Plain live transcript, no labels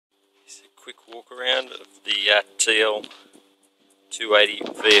Just a quick walk around of the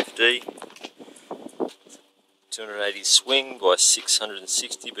TL280VFD. 280 swing by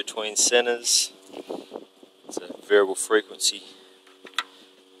 660 between centres. It's a variable frequency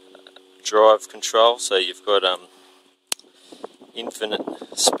drive control, so you've got infinite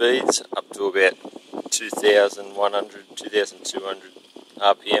speeds up to about 2,100, 2,200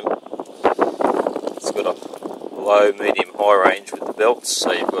 RPM. It's got a low, medium, high range with the belts,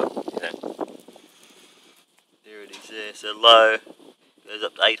 so you've got, there it is there. So low goes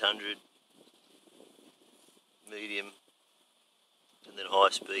up to 800, medium, and then high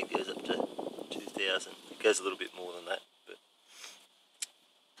speed goes up to 2,000. It goes a little bit more than that, but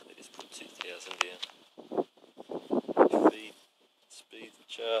they just put 2,000 down. Speed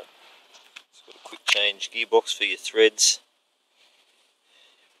chart. It's got a quick change gearbox for your threads,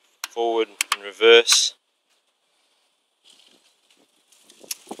 forward and reverse.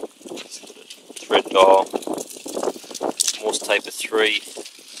 It's got a thread dial, Morse taper 3 in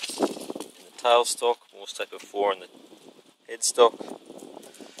the tailstock, Morse taper 4 in the headstock.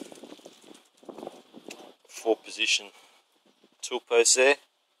 4-position tool post there.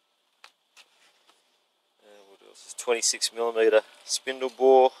 What else? 26mm spindle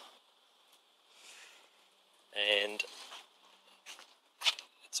bore, and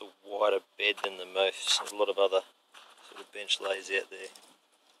it's a wider bed than a lot of other sort of bench lays out there.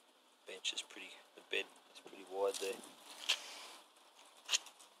 The bed is pretty wide there.